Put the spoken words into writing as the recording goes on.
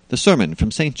The sermon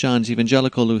from St. John's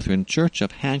Evangelical Lutheran Church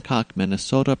of Hancock,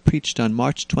 Minnesota, preached on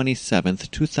March 27,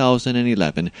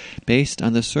 2011, based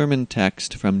on the sermon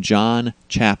text from John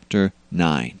chapter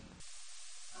 9.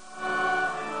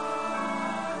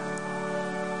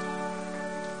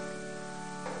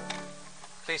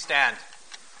 Please stand.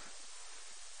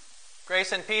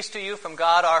 Grace and peace to you from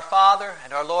God our Father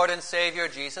and our Lord and Savior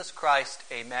Jesus Christ.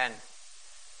 Amen.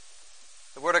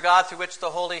 The Word of God through which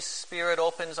the Holy Spirit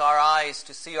opens our eyes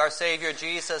to see our Savior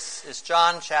Jesus is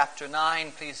John chapter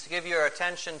 9. Please give your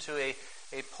attention to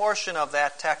a portion of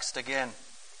that text again.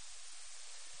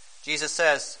 Jesus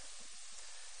says,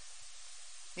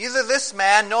 "Neither this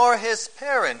man nor his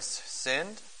parents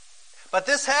sinned, but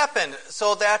this happened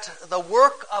so that the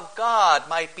work of God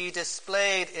might be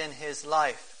displayed in his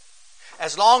life.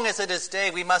 As long as it is day,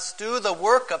 we must do the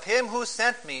work of him who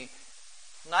sent me.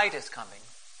 Night is coming,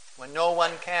 when no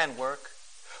one can work.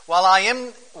 While I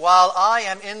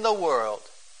am in the world,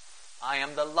 I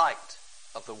am the light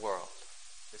of the world."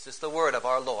 This is the word of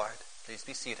our Lord. Please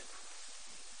be seated.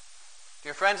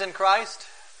 Dear friends in Christ,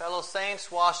 fellow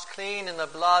saints washed clean in the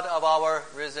blood of our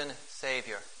risen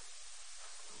Savior.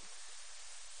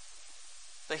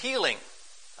 The healing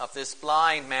of this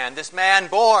blind man, this man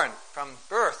born from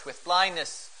birth with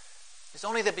blindness, is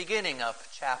only the beginning of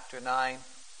chapter 9.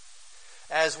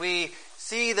 As we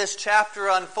see this chapter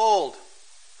unfold,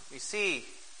 we see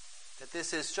that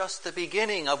this is just the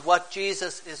beginning of what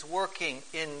Jesus is working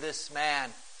in this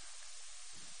man.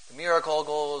 The miracle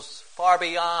goes far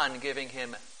beyond giving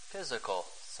him physical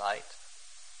sight.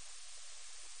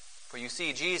 For you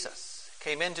see, Jesus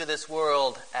came into this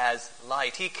world as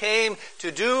light. He came to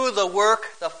do the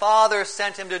work the Father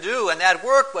sent him to do, and that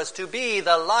work was to be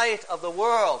the light of the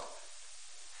world.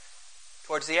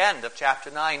 Towards the end of chapter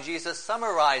 9, Jesus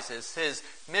summarizes his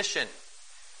mission.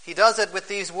 He does it with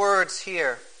these words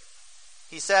here.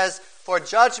 He says, "For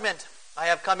judgment I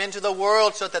have come into the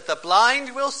world so that the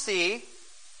blind will see,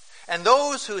 and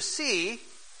those who see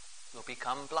will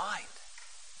become blind."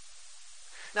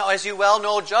 Now, as you well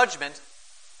know, judgment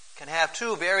can have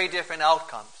two very different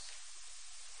outcomes.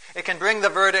 It can bring the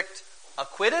verdict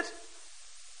acquitted,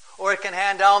 or it can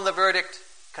hand down the verdict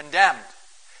condemned,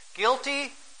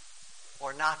 guilty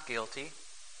or not guilty.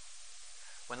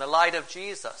 When the light of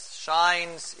Jesus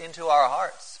shines into our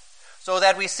hearts, so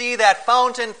that we see that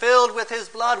fountain filled with his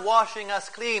blood washing us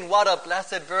clean, what a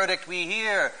blessed verdict we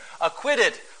hear.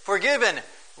 Acquitted, forgiven,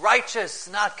 righteous,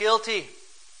 not guilty.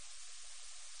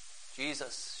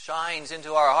 Jesus shines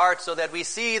into our hearts so that we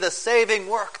see the saving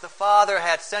work the Father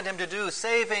had sent him to do,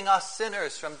 saving us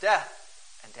sinners from death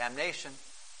and damnation.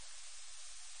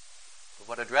 But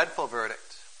what a dreadful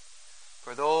verdict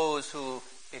for those who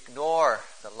ignore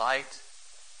the light.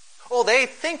 Oh, they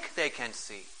think they can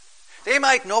see. They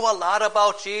might know a lot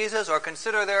about Jesus or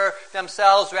consider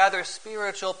themselves rather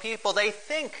spiritual people. They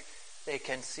think they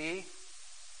can see,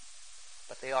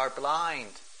 but they are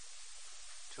blind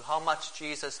to how much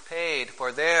Jesus paid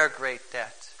for their great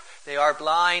debt. They are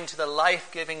blind to the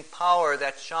life-giving power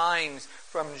that shines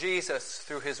from Jesus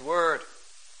through his word.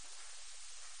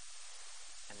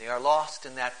 And they are lost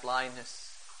in that blindness.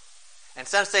 And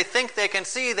since they think they can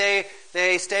see,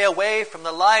 they stay away from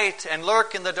the light and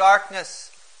lurk in the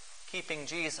darkness, keeping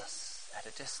Jesus at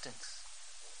a distance.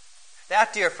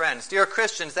 That, dear friends, dear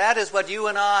Christians, that is what you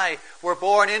and I were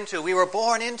born into. We were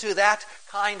born into that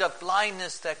kind of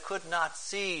blindness that could not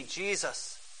see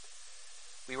Jesus.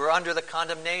 We were under the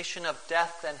condemnation of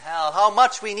death and hell. How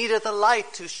much we needed the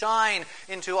light to shine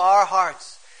into our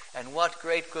hearts. And what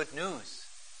great good news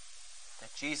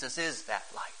that Jesus is that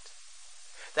light.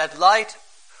 That light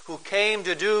who came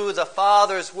to do the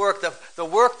Father's work, the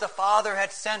work the Father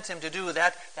had sent him to do,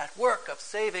 that work of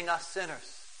saving us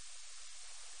sinners.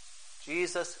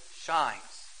 Jesus shines,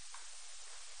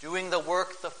 doing the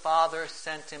work the Father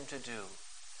sent him to do.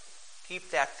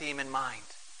 Keep that theme in mind.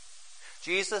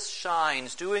 Jesus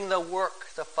shines, doing the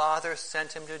work the Father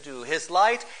sent him to do. His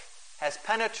light has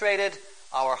penetrated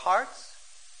our hearts,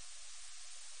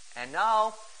 and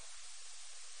now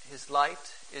his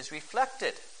light is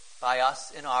reflected by us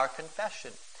in our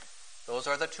confession. Those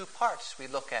are the two parts we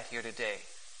look at here today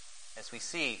as we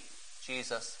see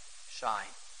Jesus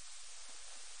shine.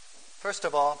 First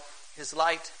of all, his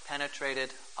light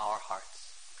penetrated our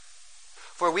hearts.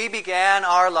 For we began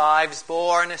our lives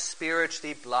born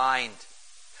spiritually blind,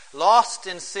 lost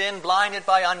in sin, blinded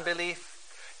by unbelief.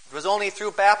 It was only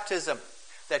through baptism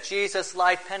that Jesus'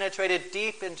 light penetrated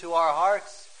deep into our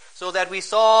hearts, so that we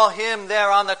saw him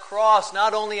there on the cross,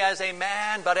 not only as a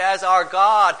man, but as our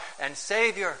God and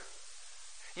Savior.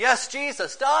 Yes,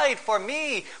 Jesus died for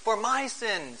me, for my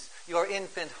sins, your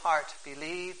infant heart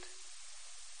believed.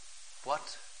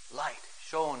 what light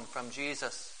shone from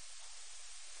Jesus.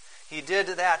 He did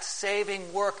that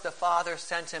saving work the Father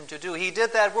sent him to do. He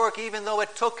did that work even though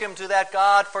it took him to that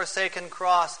God-forsaken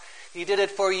cross. He did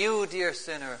it for you, dear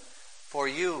sinner, for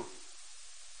you.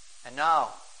 And now,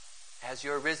 as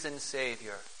your risen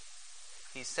Savior,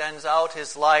 he sends out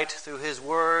his light through his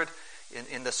word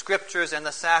in the scriptures and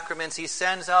the sacraments. He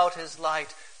sends out his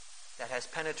light that has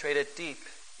penetrated deep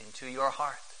into your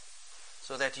heart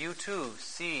so that you too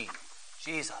see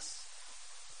Jesus.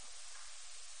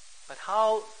 But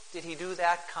how did he do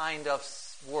that kind of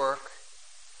work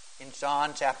in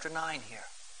John chapter 9 here?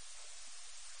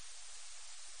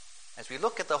 As we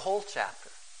look at the whole chapter,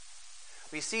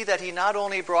 we see that he not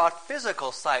only brought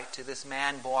physical sight to this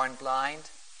man born blind,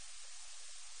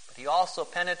 but he also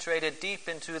penetrated deep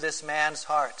into this man's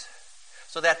heart,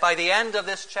 so that by the end of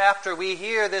this chapter we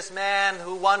hear this man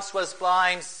who once was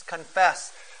blind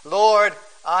confess, "Lord,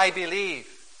 I believe."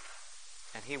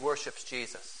 And he worships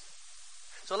Jesus.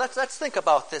 So let's think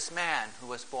about this man who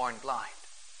was born blind.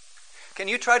 Can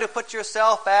you try to put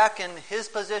yourself back in his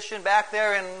position back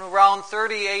there in around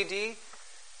 30 AD?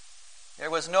 There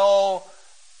was no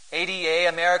ADA,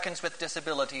 Americans with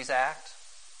Disabilities Act.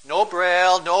 No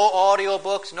Braille, no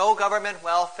audiobooks, no government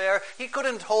welfare. He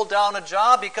couldn't hold down a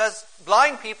job because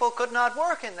blind people could not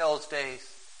work in those days.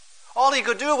 All he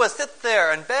could do was sit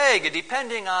there and beg,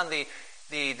 depending on the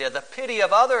pity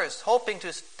of others, hoping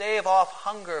to stave off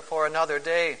hunger for another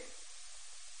day.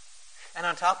 And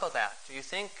on top of that, do you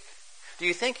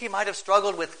think he might have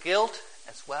struggled with guilt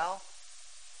as well?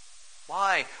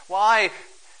 Why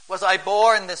was I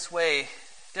born this way?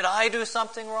 Did I do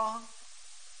something wrong?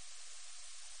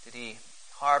 Did he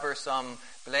harbor some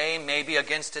blame, maybe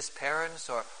against his parents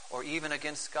or even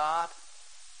against God?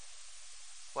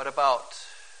 What about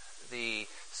the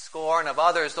scorn of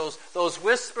others, those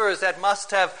whispers that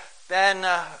must have been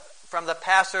from the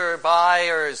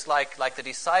passerbyers like the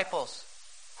disciples?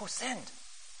 Who sinned?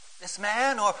 This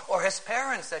man or his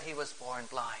parents that he was born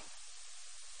blind?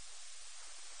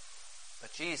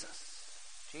 But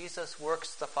Jesus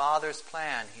works the Father's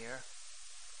plan here.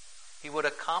 He would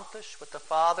accomplish what the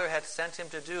Father had sent him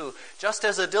to do, just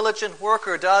as a diligent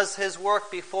worker does his work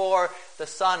before the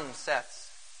sun sets.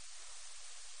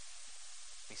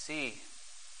 We see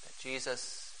that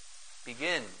Jesus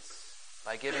begins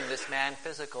by giving this man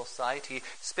physical sight. He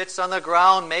spits on the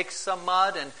ground, makes some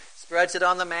mud, and spreads it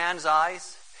on the man's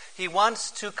eyes. He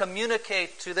wants to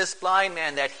communicate to this blind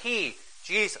man that he,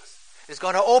 Jesus, is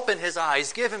going to open his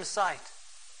eyes, give him sight.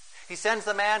 He sends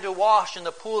the man to wash in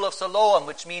the pool of Siloam,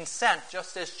 which means sent,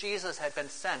 just as Jesus had been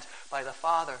sent by the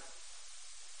Father.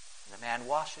 And the man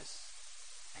washes,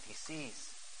 and he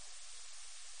sees.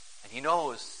 And he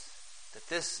knows that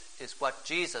this is what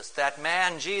Jesus, that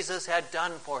man Jesus, had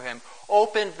done for him,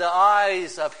 opened the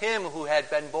eyes of him who had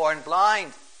been born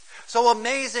blind. So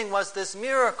amazing was this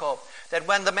miracle that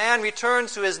when the man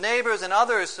returns to his neighbors and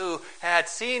others who had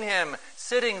seen him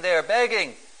sitting there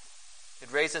begging,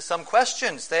 it raises some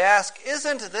questions. They ask,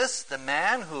 "Isn't this the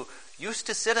man who used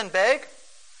to sit and beg?"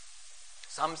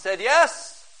 Some said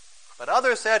yes, but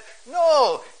others said,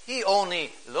 "No, he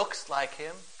only looks like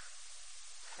him."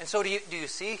 And so do you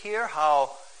see here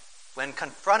how, when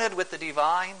confronted with the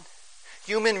divine,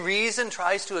 human reason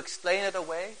tries to explain it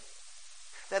away?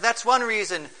 That's one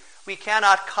reason we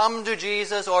cannot come to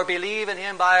Jesus or believe in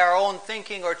him by our own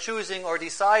thinking or choosing or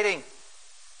deciding.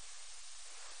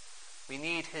 We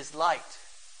need his light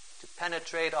to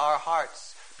penetrate our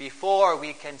hearts before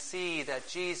we can see that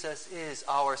Jesus is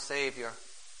our Savior.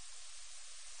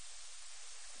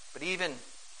 But even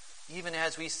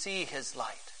as we see his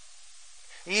light,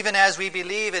 even as we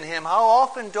believe in him, how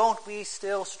often don't we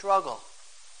still struggle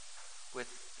with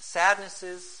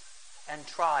sadnesses and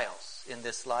trials in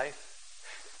this life?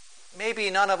 Maybe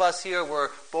none of us here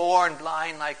were born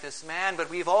blind like this man, but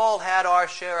we've all had our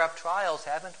share of trials,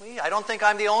 haven't we? I don't think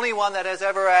I'm the only one that has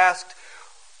ever asked,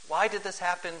 why did this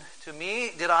happen to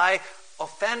me? Did I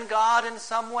offend God in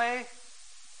some way?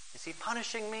 Is he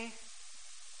punishing me?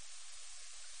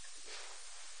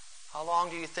 How long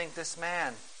do you think this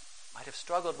man might have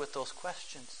struggled with those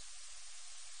questions?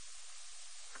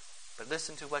 But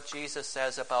listen to what Jesus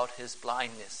says about his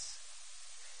blindness.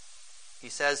 He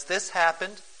says, "This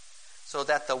happened so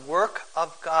that the work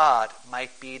of God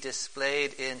might be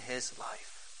displayed in his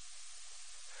life."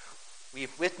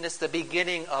 We've witnessed the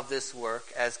beginning of this work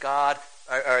as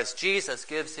Jesus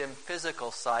gives him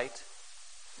physical sight.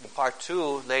 In part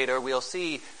 2, later, we'll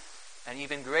see an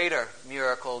even greater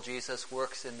miracle Jesus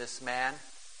works in this man.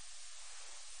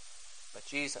 But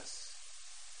Jesus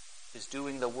is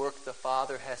doing the work the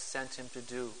Father has sent him to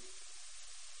do.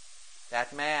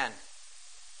 That man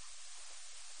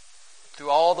through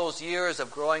all those years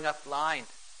of growing up blind,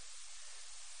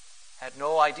 had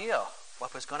no idea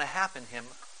what was going to happen to him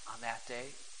on that day.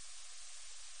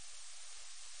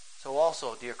 So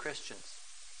also, dear Christians,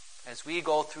 as we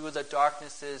go through the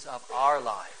darknesses of our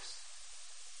lives,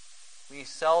 we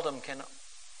seldom can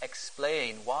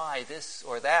explain why this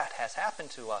or that has happened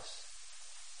to us.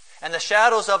 And the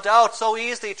shadows of doubt so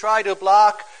easily try to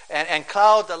block and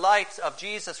cloud the light of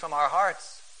Jesus from our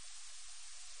hearts.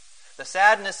 The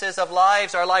sadnesses of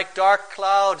lives are like dark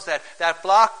clouds that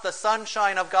block the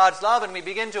sunshine of God's love, and we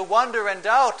begin to wonder and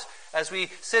doubt as we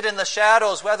sit in the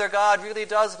shadows whether God really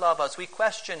does love us. We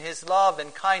question His love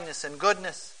and kindness and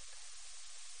goodness.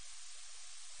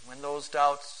 When those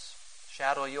doubts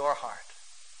shadow your heart,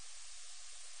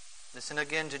 listen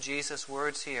again to Jesus'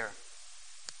 words here.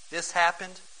 This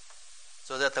happened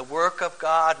so that the work of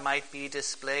God might be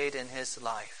displayed in His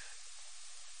life.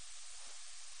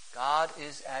 God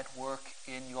is at work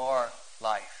in your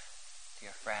life, dear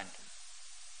friend.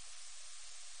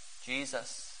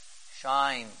 Jesus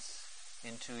shines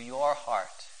into your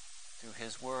heart through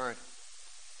His Word.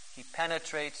 He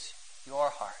penetrates your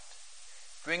heart,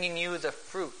 bringing you the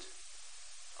fruit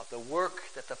of the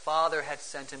work that the Father had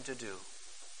sent Him to do.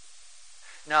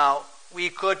 Now, we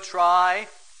could try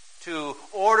to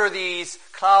order these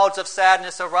clouds of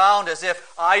sadness around as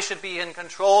if I should be in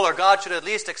control, or God should at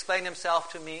least explain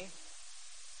Himself to me.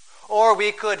 Or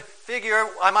we could figure,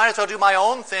 I might as well do my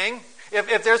own thing.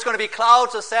 If there's going to be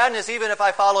clouds of sadness, even if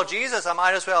I follow Jesus, I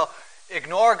might as well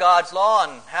ignore God's law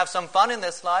and have some fun in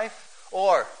this life.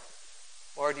 Or,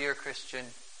 dear Christian,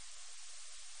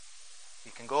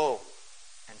 you can go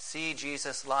and see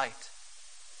Jesus' light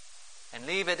and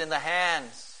leave it in the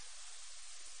hands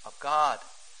of God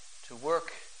to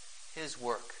work His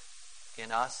work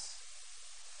in us.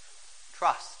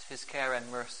 Trust His care and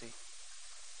mercy.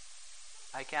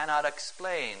 I cannot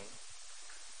explain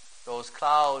those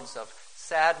clouds of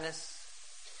sadness,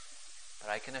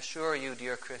 but I can assure you,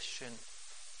 dear Christian,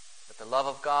 that the love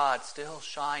of God still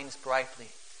shines brightly.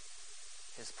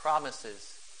 His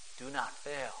promises do not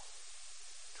fail.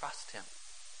 Trust Him.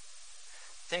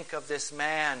 Think of this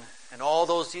man and all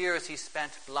those years he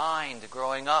spent blind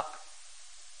growing up,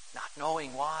 not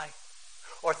knowing why.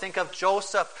 Or think of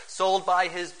Joseph, sold by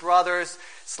his brothers,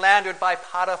 slandered by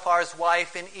Potiphar's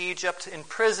wife in Egypt,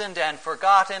 imprisoned and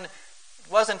forgotten.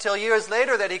 It wasn't until years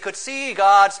later that he could see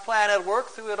God's plan at work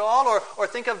through it all. Or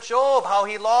think of Job, how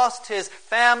he lost his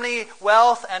family,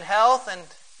 wealth, and health. And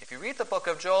if you read the book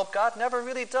of Job, God never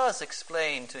really does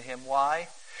explain to him why.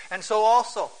 And so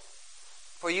also,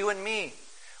 for you and me,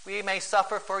 we may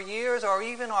suffer for years or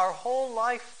even our whole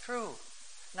life through,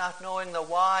 not knowing the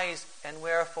whys and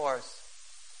wherefores.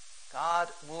 God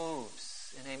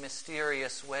moves in a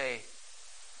mysterious way,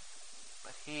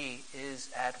 but He is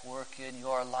at work in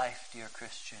your life, dear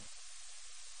Christian.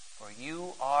 For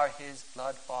you are His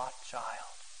blood-bought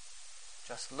child.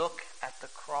 Just look at the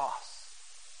cross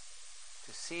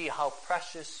to see how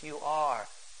precious you are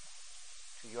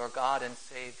to your God and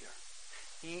Savior.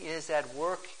 He is at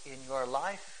work in your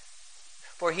life,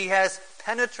 for He has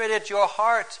penetrated your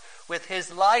heart with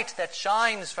His light that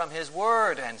shines from His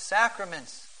Word and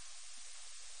sacraments.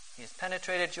 He has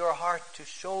penetrated your heart to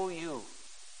show you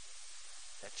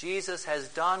that Jesus has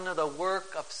done the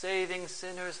work of saving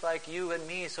sinners like you and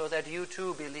me so that you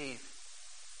too believe.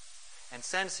 And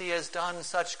since He has done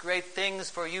such great things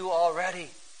for you already,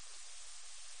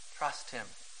 trust Him.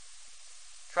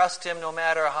 Trust Him no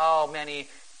matter how many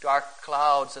dark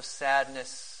clouds of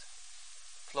sadness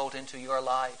float into your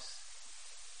lives.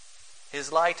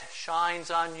 His light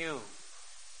shines on you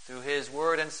through His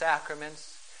Word and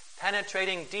sacraments,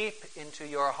 penetrating deep into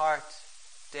your heart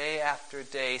day after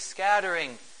day,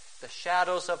 scattering the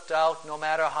shadows of doubt no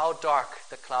matter how dark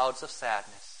the clouds of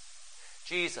sadness.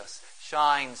 Jesus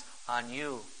shines on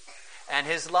you, and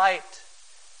His light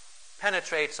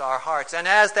penetrates our hearts. And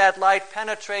as that light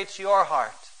penetrates your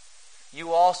heart,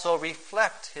 you also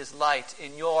reflect His light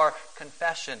in your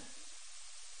confession.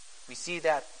 We see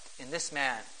that in this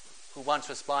man who once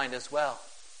was blind as well.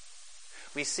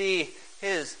 We see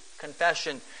his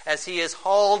confession as he is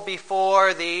hauled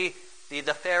before the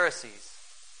Pharisees.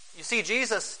 You see,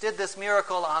 Jesus did this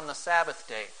miracle on the Sabbath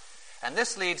day, and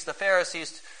this leads the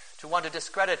Pharisees to want to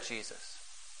discredit Jesus.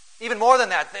 Even more than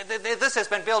that, this has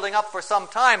been building up for some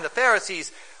time. The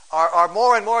Pharisees are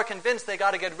more and more convinced they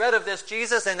got to get rid of this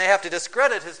Jesus, and they have to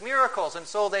discredit His miracles, and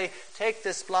so they take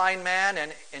this blind man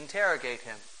and interrogate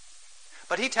him.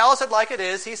 But he tells it like it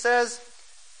is. He says,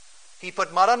 He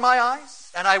put mud on my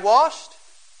eyes, and I washed,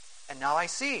 and now I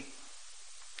see.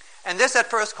 And this at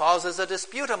first causes a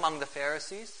dispute among the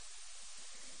Pharisees.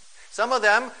 Some of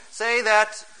them say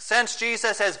that since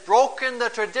Jesus has broken the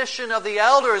tradition of the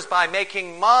elders by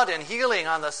making mud and healing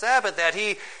on the Sabbath, that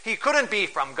he couldn't be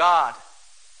from God.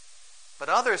 But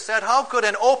others said, how could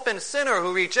an open sinner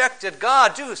who rejected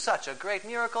God do such a great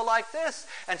miracle like this?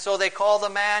 And so they call the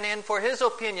man in for his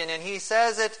opinion, and he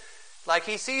says it like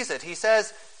he sees it. He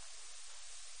says,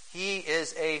 he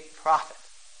is a prophet.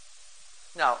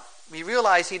 Now, we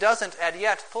realize he doesn't as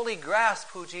yet fully grasp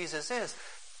who Jesus is.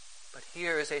 But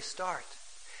here is a start.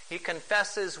 He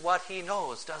confesses what he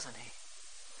knows, doesn't he?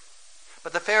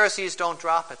 But the Pharisees don't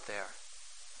drop it there.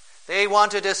 They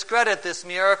want to discredit this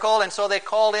miracle, and so they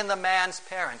call in the man's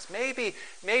parents. Maybe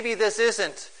this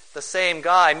isn't the same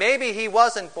guy. Maybe he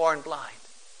wasn't born blind.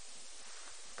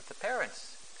 But the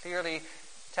parents clearly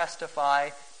testify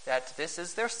that this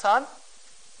is their son,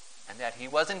 and that he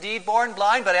was indeed born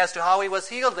blind, but as to how he was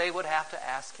healed, they would have to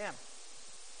ask him.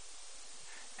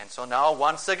 And so now,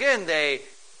 once again, they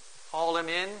haul him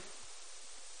in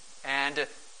and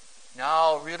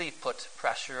now really put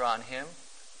pressure on him.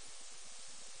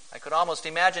 I could almost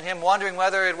imagine him wondering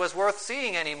whether it was worth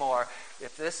seeing anymore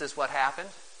if this is what happened.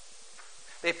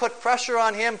 They put pressure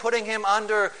on him, putting him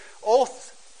under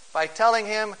oath by telling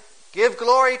him, give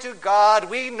glory to God.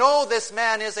 We know this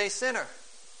man is a sinner.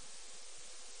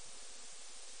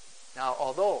 Now,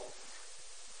 although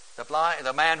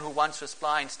the man who once was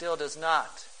blind still does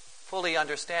not fully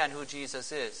understand who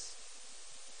Jesus is,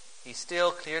 he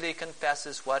still clearly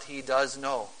confesses what he does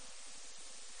know.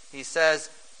 He says,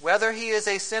 whether he is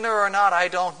a sinner or not, I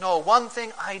don't know. One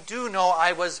thing I do know,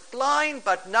 I was blind,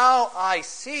 but now I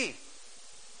see.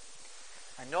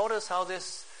 And notice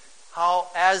how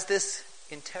as this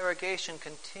interrogation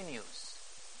continues,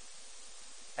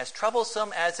 as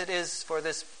troublesome as it is for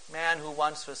this man who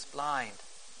once was blind,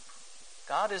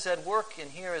 God is at work in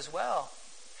here as well.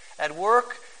 At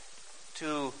work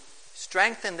to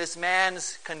strengthen this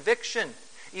man's conviction.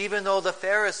 Even though the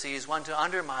Pharisees want to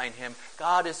undermine him,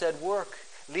 God is at work,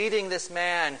 leading this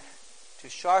man to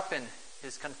sharpen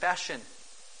his confession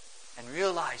and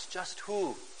realize just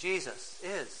who Jesus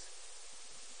is.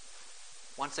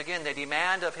 Once again, they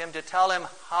demand of him to tell them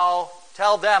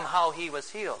how he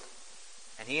was healed.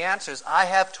 And he answers, I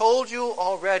have told you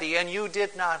already, and you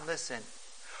did not listen.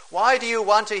 Why do you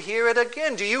want to hear it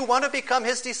again? Do you want to become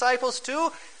his disciples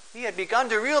too? He had begun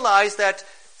to realize that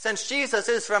since Jesus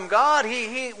is from God,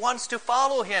 he wants to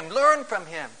follow him, learn from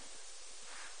him.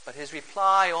 But his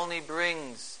reply only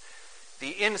brings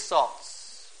the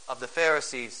insults of the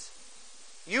Pharisees.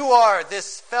 You are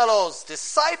this fellow's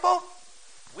disciple?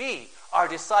 We are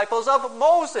disciples of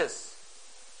Moses.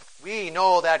 We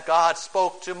know that God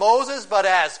spoke to Moses, but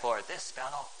as for this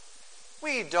fellow,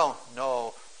 we don't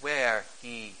know where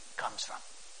he comes from.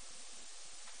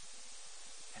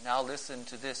 And now listen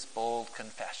to this bold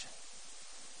confession.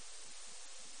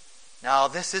 Now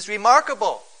this is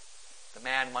remarkable, the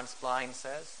man once blind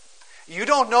says. You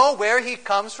don't know where he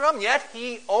comes from, yet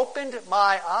he opened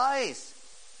my eyes.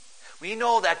 We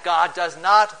know that God does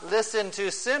not listen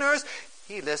to sinners.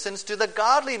 He listens to the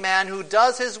godly man who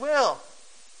does his will.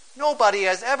 Nobody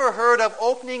has ever heard of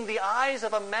opening the eyes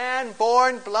of a man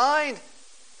born blind.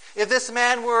 If this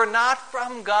man were not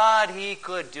from God, he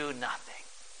could do nothing.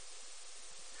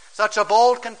 Such a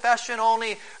bold confession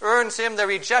only earns him the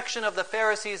rejection of the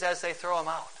Pharisees as they throw him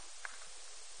out.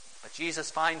 But Jesus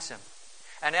finds him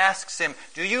and asks him,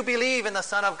 do you believe in the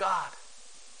Son of God?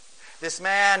 This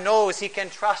man knows he can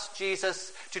trust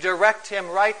Jesus to direct him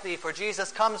rightly, for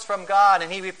Jesus comes from God,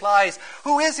 and he replies,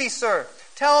 who is he, sir?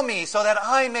 Tell me so that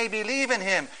I may believe in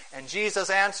him. And Jesus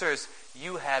answers,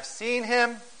 you have seen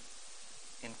him.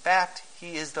 In fact,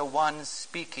 he is the one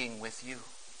speaking with you.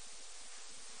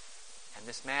 And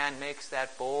this man makes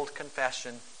that bold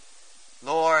confession,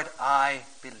 Lord, I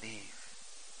believe.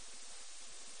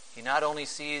 He not only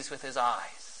sees with his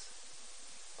eyes,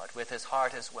 but with his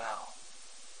heart as well.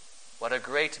 What a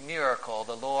great miracle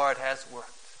the Lord has worked,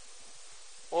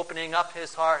 opening up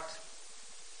his heart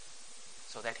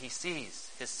so that he sees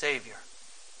his Savior.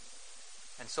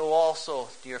 And so also,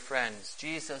 dear friends,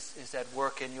 Jesus is at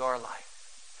work in your life.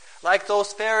 Like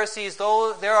those Pharisees,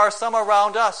 though there are some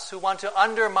around us who want to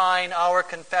undermine our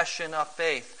confession of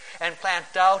faith and plant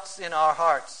doubts in our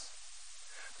hearts.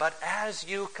 But as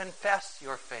you confess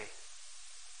your faith,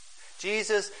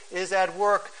 Jesus is at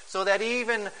work so that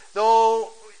even though,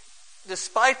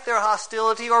 despite their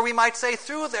hostility, or we might say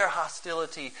through their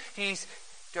hostility, he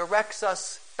directs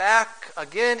us back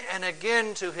again and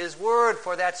again to his word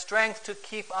for that strength to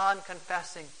keep on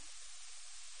confessing.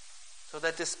 So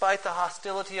that despite the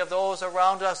hostility of those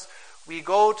around us, we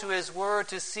go to his word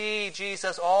to see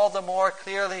Jesus all the more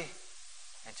clearly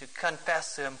and to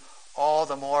confess him all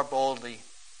the more boldly.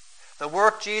 The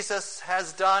work Jesus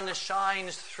has done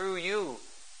shines through you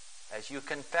as you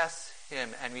confess him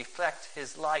and reflect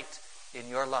his light in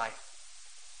your life.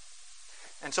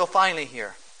 And so finally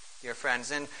here, dear friends,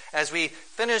 and as we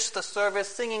finish the service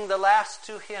singing the last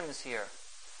two hymns here,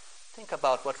 think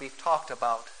about what we've talked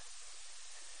about.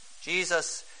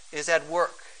 Jesus is at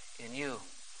work in you.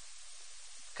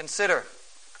 Consider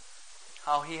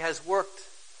how he has worked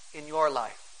in your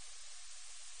life.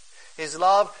 His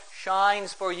love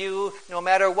shines for you no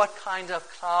matter what kind of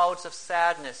clouds of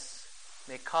sadness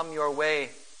may come your way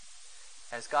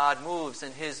as God moves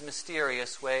in his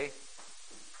mysterious way.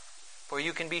 For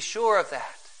you can be sure of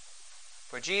that.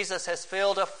 For Jesus has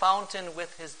filled a fountain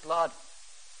with his blood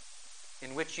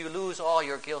in which you lose all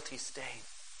your guilty stain.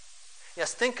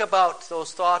 Yes, think about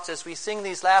those thoughts as we sing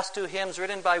these last two hymns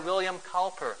written by William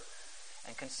Cowper,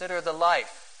 and consider the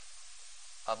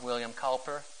life of William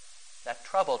Cowper, that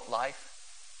troubled life.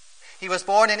 He was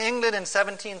born in England in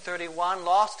 1731,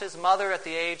 lost his mother at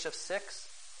the age of 6.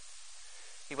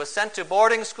 He was sent to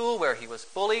boarding school where he was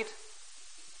bullied.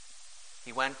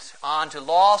 He went on to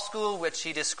law school, which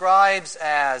he describes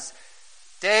as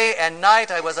day and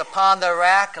night I was upon the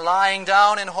rack, lying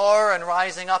down in horror and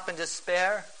rising up in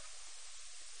despair.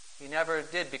 He never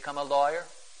did become a lawyer.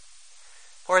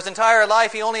 For his entire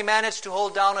life, he only managed to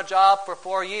hold down a job for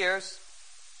 4 years.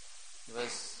 He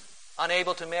was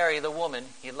unable to marry the woman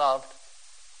he loved.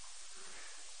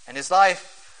 And his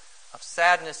life of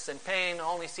sadness and pain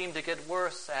only seemed to get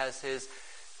worse as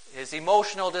his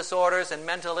emotional disorders and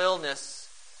mental illness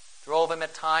drove him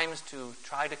at times to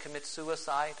try to commit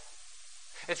suicide.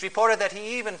 It's reported that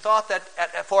he even thought that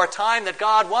for a time that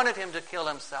God wanted him to kill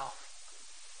himself.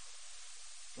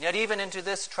 And yet even into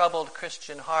this troubled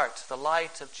Christian heart, the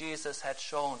light of Jesus had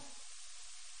shone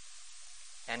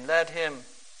and led him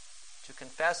to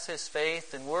confess his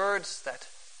faith in words that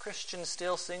Christians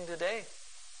still sing today.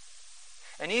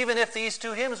 And even if these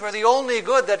two hymns were the only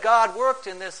good that God worked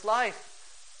in this life,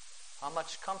 how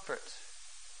much comfort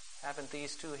haven't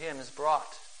these two hymns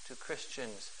brought to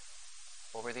Christians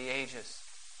over the ages?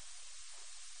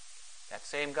 That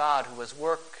same God who was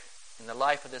work in the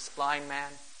life of this blind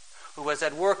man, who was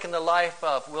at work in the life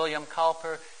of William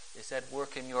Cowper, is at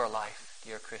work in your life,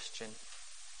 dear Christian.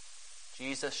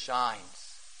 Jesus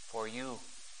shines for you,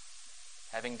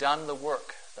 having done the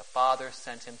work the Father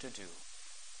sent him to do.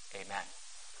 Amen.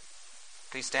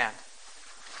 Please stand.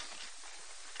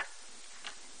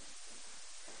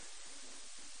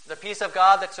 The peace of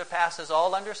God that surpasses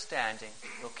all understanding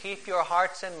will keep your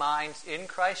hearts and minds in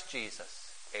Christ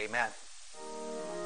Jesus. Amen.